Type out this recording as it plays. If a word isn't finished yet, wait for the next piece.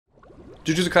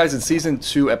Jujutsu Kaisen Season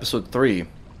 2, Episode 3.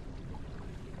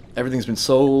 Everything's been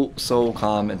so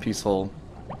calm and peaceful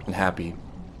and happy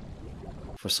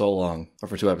for so long, or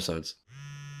for 2 episodes.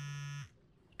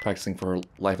 Practicing for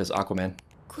life as Aquaman.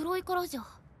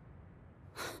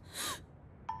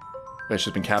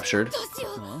 She's been captured.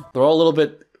 They're all a little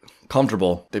bit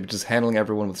comfortable. They've been just handling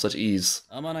everyone with such ease.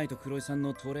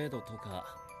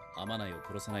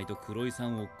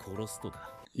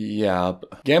 Yeah,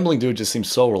 gambling dude just seems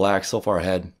so relaxed, so far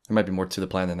ahead. There might be more to the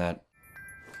plan than that.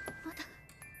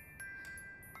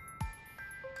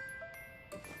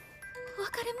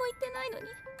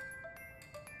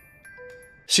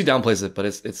 She downplays it, but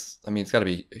it's I mean, it's gotta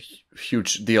be a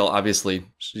huge deal, obviously.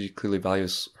 She clearly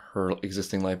values her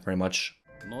existing life very much.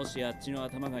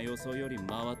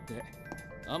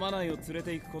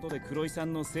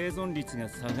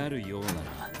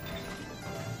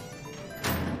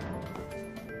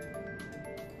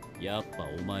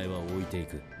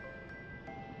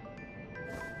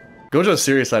 Gojo's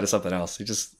serious side is something else. He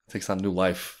just takes on new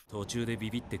life. Why are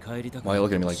you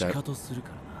looking at me like that?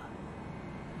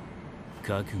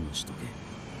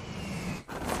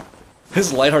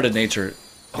 His lighthearted nature.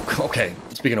 Okay,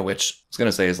 speaking of which, I was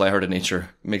gonna say his lighthearted nature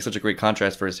makes such a great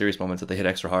contrast for his serious moments that they hit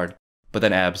extra hard. But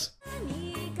then abs.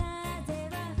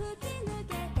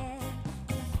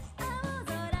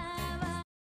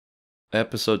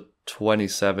 Episode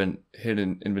 27,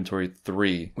 Hidden Inventory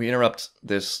 3. We interrupt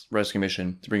this rescue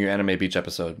mission to bring you Anime Beach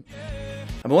episode.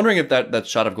 I'm wondering if that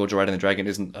shot of Gojo riding the dragon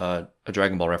isn't a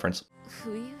Dragon Ball reference.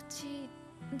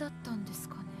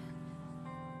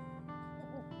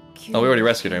 Oh, we already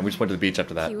rescued her and we just went to the beach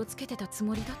after that.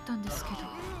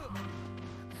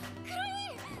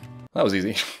 That was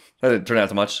easy. That didn't turn out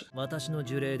to much.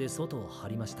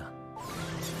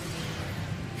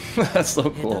 That's so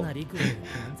cool.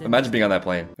 Imagine being on that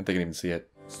plane and they can even see it.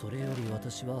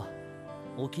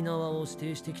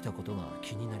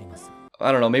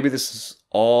 I don't know, maybe this is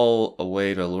all a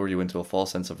way to lure you into a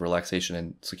false sense of relaxation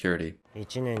and security.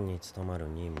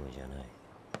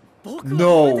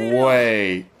 No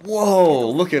way! Whoa,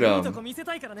 look at him!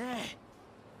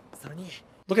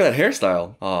 Look at that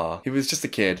hairstyle. Aw, he was just a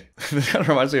kid. This kind of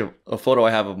reminds me of a photo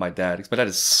I have of my dad. My dad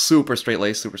is super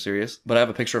straight-laced, super serious. But I have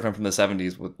a picture of him from the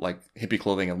 70s with like hippie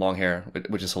clothing and long hair,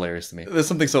 which is hilarious to me. There's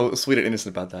something so sweet and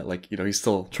innocent about that. Like, you know, he's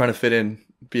still trying to fit in,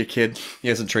 be a kid. He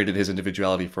hasn't traded his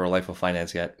individuality for a life of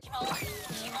finance yet.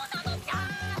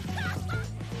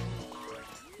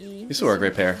 These two are a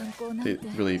great pair. They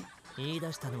really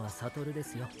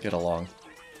get along.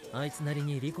 By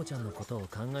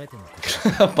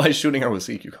shooting her with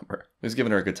sea cucumber. He's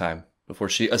giving her a good time before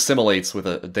she assimilates with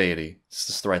a deity. It's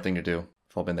just the right thing to do.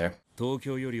 We've all been there. Is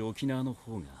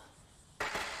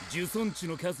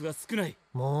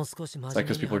that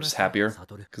because people are just happier?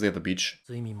 Because they have the beach?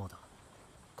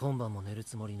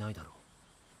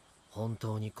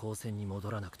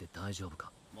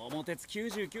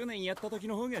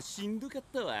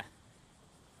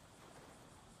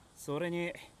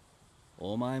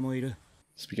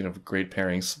 Speaking of great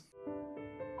pairings.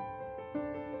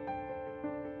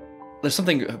 There's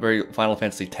something very Final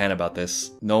Fantasy X about this,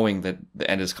 knowing that the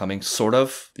end is coming, sort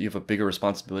of. You have a bigger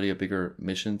responsibility, a bigger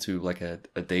mission to like a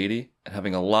deity, and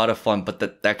having a lot of fun, but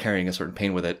that carrying a certain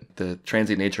pain with it. The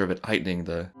transient nature of it heightening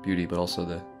the beauty, but also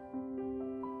the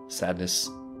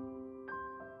sadness.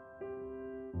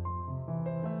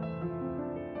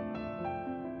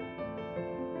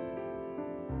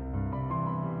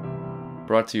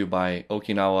 Brought to you by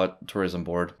Okinawa Tourism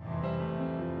Board.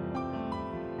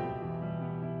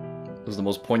 It was the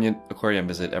most poignant aquarium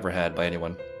visit ever had by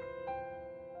anyone.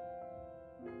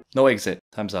 No exit.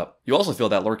 Time's up. You also feel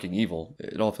that lurking evil.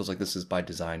 It all feels like this is by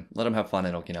design. Let him have fun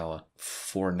in Okinawa.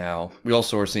 For now. We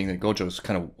also are seeing that Gojo's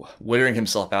kind of wearing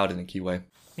himself out in a key way.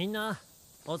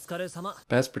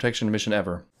 Best protection mission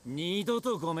ever. He feels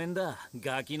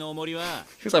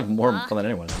like more fun than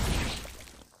anyone.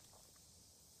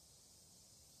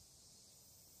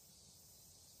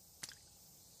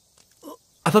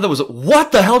 I thought that was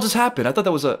what the hell just happened? I thought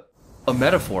that was a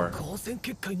metaphor.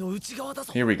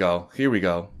 Here we go. Here we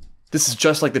go. This is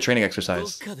just like the training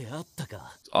exercise.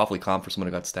 It's awfully calm for someone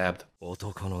who got stabbed.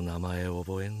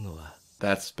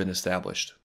 That's been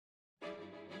established.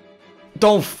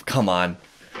 Come on.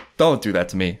 Don't do that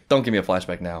to me. Don't give me a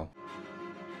flashback now.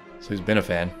 So he's been a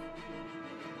fan.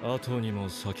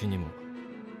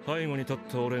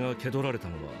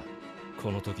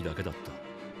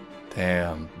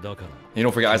 Damn. You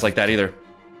don't forget eyes like that either.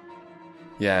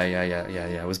 Yeah.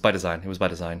 It was by design. It was by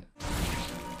design.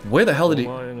 Where the hell did he...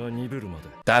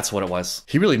 That's what it was.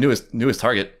 He really knew his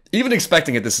target. Even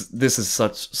expecting it, this is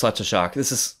such a shock.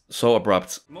 This is so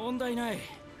abrupt.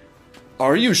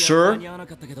 Are you sure?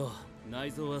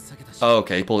 Oh,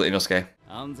 okay, he pulled Inosuke.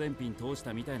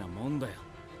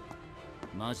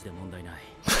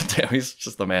 Damn, he's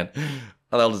just the man.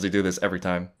 How the hell does he do this every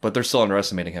time? But they're still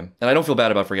underestimating him. And I don't feel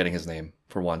bad about forgetting his name,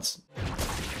 for once.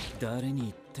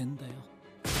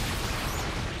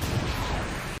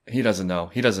 He doesn't know.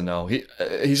 He doesn't know.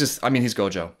 He's just, I mean, he's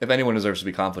Gojo. If anyone deserves to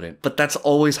be confident. But that's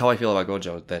always how I feel about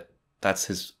Gojo, that's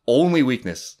his only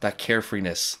weakness, that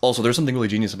carefreeness. Also, there's something really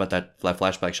genius about that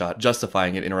flashback shot,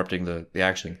 justifying it, interrupting the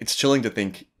action. It's chilling to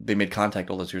think they made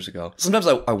contact all those years ago. Sometimes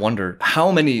I wonder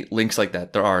how many links like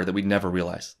that there are that we never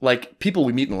realize. Like, people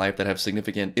we meet in life that have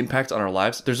significant impact on our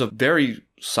lives, there's a very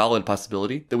solid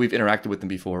possibility that we've interacted with them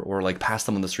before, or like passed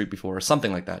them on the street before, or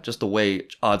something like that. Just the way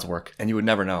odds work, and you would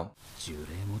never know.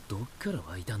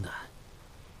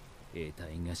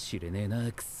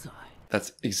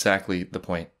 That's exactly the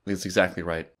point. That's exactly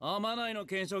right. Yeah,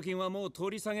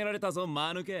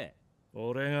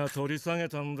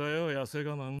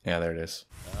 there it is.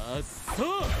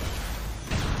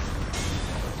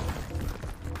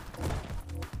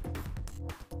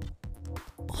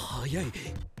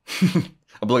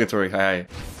 Obligatory, hi.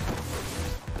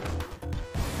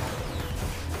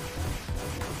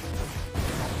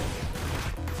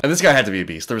 And this guy had to be a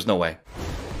beast. There was no way.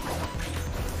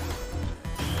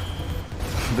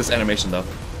 This animation, though.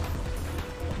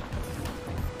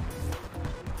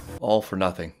 All for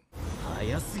nothing.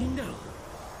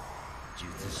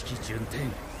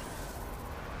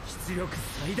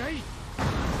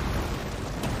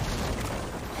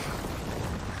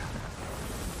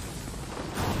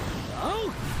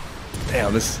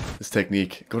 Damn, this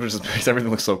technique. Gojo just makes everything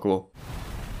look so cool.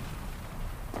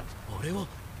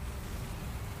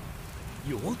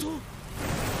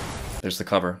 There's the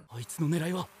cover.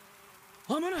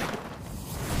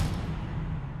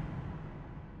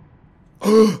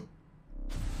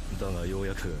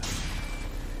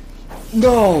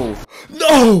 No!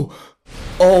 No!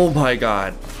 Oh my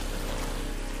god.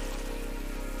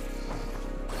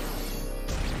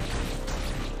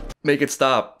 Make it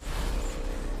stop.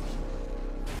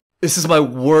 This is my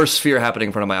worst fear happening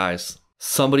in front of my eyes.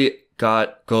 Somebody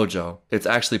got Gojo. It's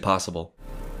actually possible.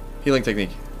 Healing technique.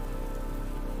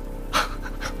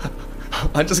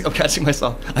 I'm catching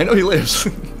myself. I know he lives.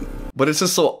 But it's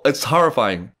just it's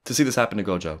horrifying to see this happen to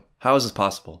Gojo. How is this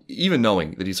possible? Even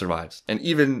knowing that he survives, and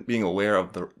even being aware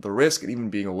of the risk, and even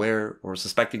being aware or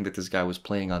suspecting that this guy was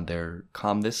playing on their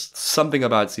calmness. Something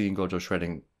about seeing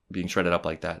Gojo being shredded up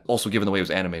like that. Also, given the way it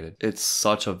was animated. It's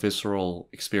such a visceral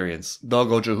experience. The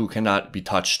Gojo who cannot be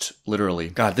touched, literally.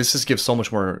 God, this just gives so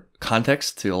much more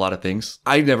context to a lot of things.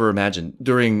 I never imagined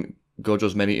during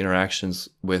Gojo's many interactions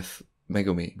with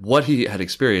Megumi what he had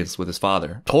experienced with his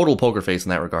father. Total poker face in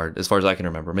that regard, as far as I can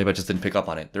remember. Maybe I just didn't pick up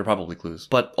on it. There are probably clues.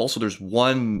 But also there's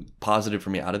one positive for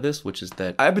me out of this, which is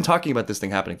that I've been talking about this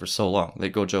thing happening for so long.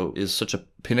 That Gojo is such a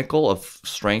pinnacle of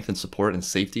strength and support and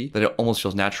safety that it almost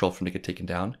feels natural for him to get taken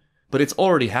down. But it's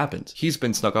already happened. He's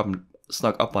been snuck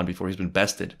up on before. He's been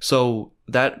bested. So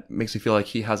that makes me feel like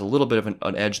he has a little bit of an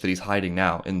edge that he's hiding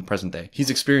now in the present day. He's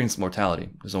experienced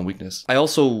mortality, his own weakness. I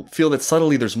also feel that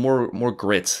subtly there's more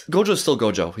grit. Gojo's still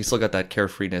Gojo. He's still got that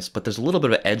carefreeness, but there's a little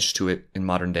bit of an edge to it in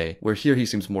modern day, where here he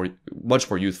seems much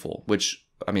more youthful, which,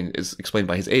 I mean, is explained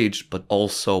by his age, but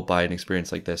also by an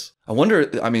experience like this. I wonder,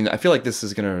 I mean, I feel like this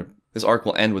arc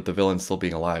will end with the villain still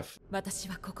being alive.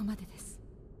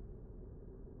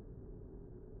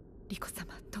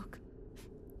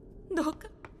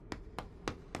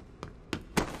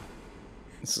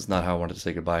 This is not how I wanted to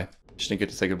say goodbye. She didn't get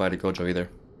to say goodbye to Gojo either.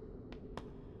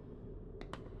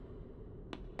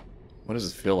 What does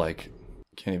this feel like?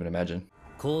 Can't even imagine.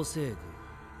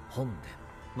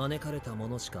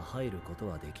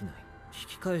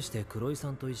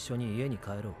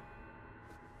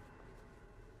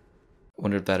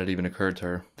 Wonder if that had even occurred to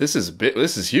her. This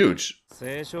is huge.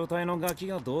 Yeah,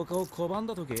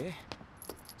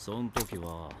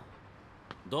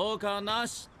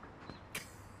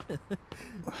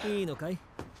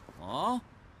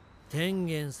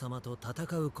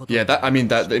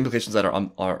 the implications that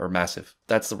are massive.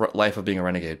 That's the life of being a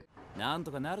renegade.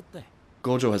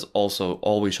 Gojo has also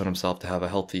always shown himself to have a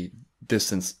healthy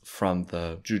distance from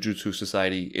the Jujutsu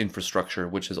Society infrastructure,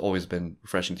 which has always been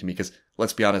refreshing to me, because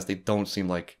let's be honest, they don't seem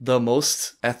like the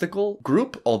most ethical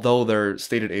group, although their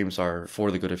stated aims are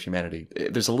for the good of humanity.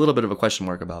 There's a little bit of a question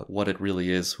mark about what it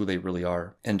really is, who they really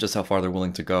are, and just how far they're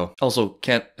willing to go. Also,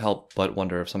 can't help but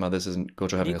wonder if somehow this isn't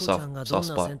Gojo having a soft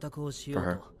spot for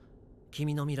her.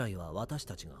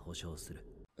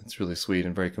 It's really sweet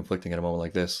and very conflicting at a moment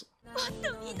like this.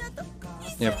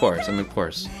 Yeah, of course. I mean, of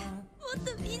course.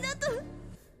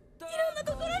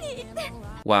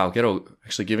 Wow, Geto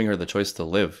actually giving her the choice to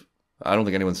live. I don't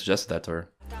think anyone suggested that to her.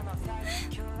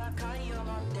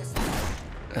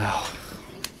 Oh.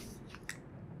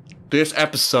 This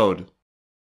episode.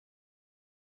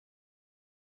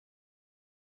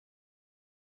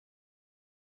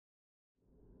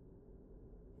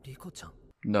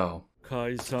 No.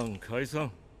 I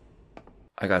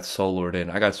got so lured in.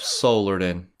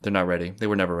 They're not ready. They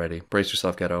were never ready. Brace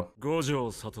yourself, Geto.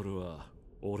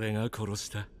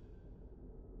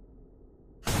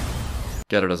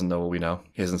 Geto doesn't know what we know.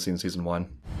 He hasn't seen season 1.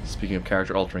 Speaking of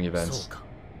character-altering events.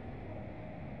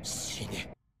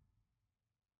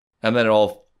 And then it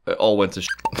all went to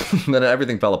then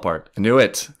everything fell apart. I knew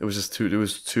it. It was just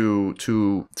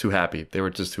too happy. They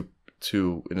were just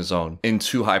too in a zone, in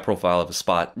too high profile of a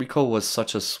spot. Riko was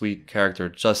such a sweet character,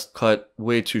 just cut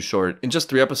way too short. In just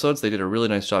 3 episodes, they did a really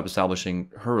nice job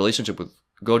establishing her relationship with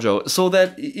Gojo, so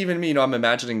that even me, I'm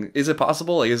imagining, is it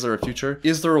possible? Like, is there a future?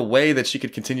 Is there a way that she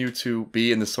could continue to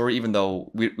be in the story, even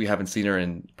though we haven't seen her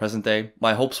in present day?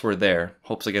 My hopes were there,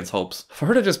 hopes against hopes. For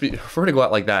her to go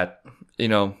out like that,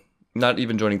 not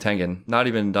even joining Tengen, not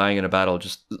even dying in a battle,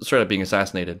 just straight up being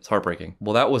assassinated. It's heartbreaking.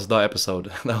 Well, that was the episode.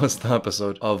 That was the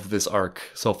episode of this arc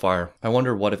so far. I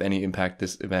wonder what, if any, impact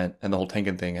this event and the whole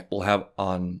Tengen thing will have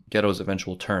on Geto's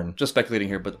eventual turn. Just speculating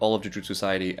here, but all of Jujutsu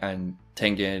Society and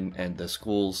Tengen and the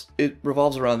schools, it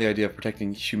revolves around the idea of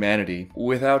protecting humanity.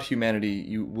 Without humanity,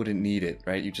 you wouldn't need it,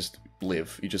 right? You just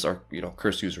live. You just are,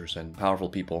 curse users and powerful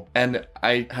people. And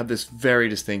I have this very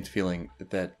distinct feeling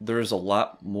that there is a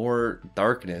lot more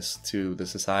darkness to the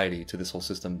society, to this whole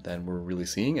system, than we're really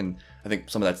seeing. And I think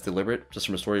some of that's deliberate, just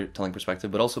from a storytelling perspective,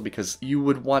 but also because you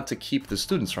would want to keep the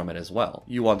students from it as well.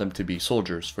 You want them to be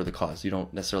soldiers for the cause. You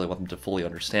don't necessarily want them to fully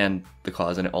understand the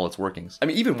cause and all its workings. I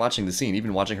mean, even watching the scene,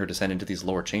 even watching her descend into these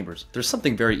lower chambers, there's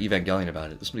something very Evangelion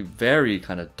about it. There's something very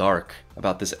kind of dark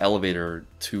about this elevator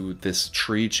to this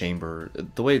tree chamber,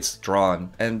 the way it's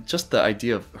drawn, and just the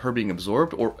idea of her being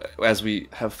absorbed, or as we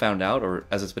have found out, or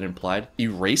as it's been implied,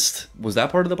 erased. Was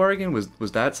that part of the bargain?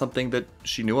 Was that something that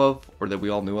she knew of, or that we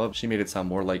all knew of? She made it sound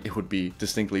more like it would be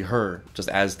distinctly her, just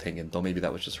as Tengen, though maybe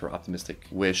that was just her optimistic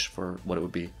wish for what it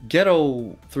would be.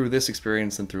 Geto, through this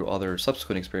experience and through other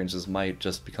subsequent experiences, might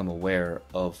just become aware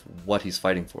of what he's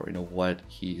fighting for, what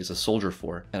he is a soldier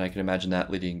for, and I can imagine that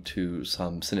leading to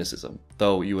some cynicism.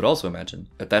 Though you would also imagine,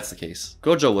 if that's the case,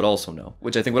 Gojo would also know,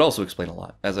 which I think would also explain a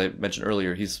lot. As I mentioned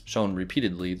earlier, he's shown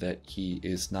repeatedly that he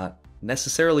is not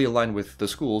necessarily aligned with the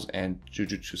schools and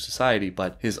Jujutsu Society,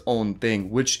 but his own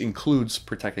thing, which includes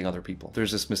protecting other people.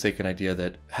 There's this mistaken idea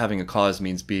that having a cause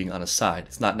means being on a side.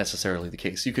 It's not necessarily the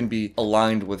case. You can be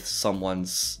aligned with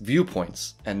someone's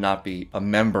viewpoints and not be a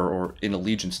member or in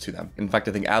allegiance to them. In fact,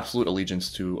 I think absolute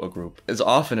allegiance to a group is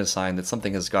often a sign that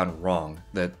something has gone wrong,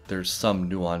 that there's some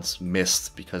nuance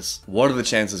missed, because what are the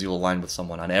chances you'll align with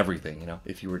someone on everything,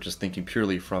 if you were just thinking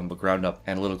purely from a ground-up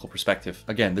analytical perspective?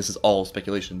 Again, this is all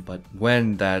speculation, but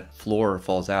when that floor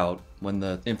falls out, when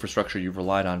the infrastructure you've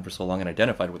relied on for so long and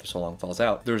identified with for so long falls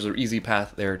out, there's an easy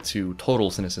path there to total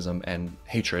cynicism and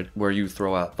hatred, where you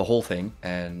throw out the whole thing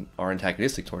and are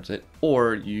antagonistic towards it,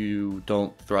 or you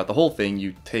don't throw out the whole thing,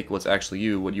 you take what's actually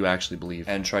you, what you actually believe,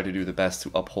 and try to do the best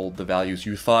to uphold the values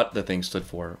you thought the thing stood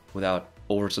for without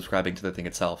over-subscribing to the thing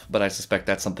itself. But I suspect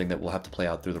that's something that we'll have to play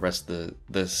out through the rest of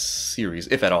the series,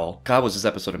 if at all. God, was this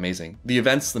episode amazing. The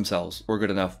events themselves were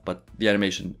good enough, but the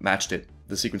animation matched it.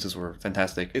 The sequences were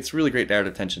fantastic. It's really great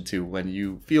narrative tension too, when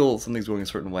you feel something's going a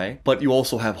certain way, but you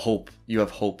also have hope. You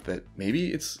have hope that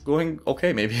maybe it's going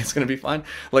okay, maybe it's going to be fine.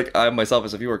 Like, I myself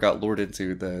as a viewer got lured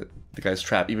into the guy's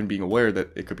trap, even being aware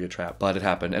that it could be a trap, but it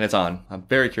happened and it's on. I'm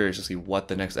very curious to see what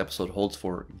the next episode holds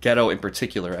for Geto in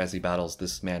particular, as he battles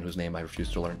this man whose name I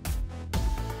refuse to learn.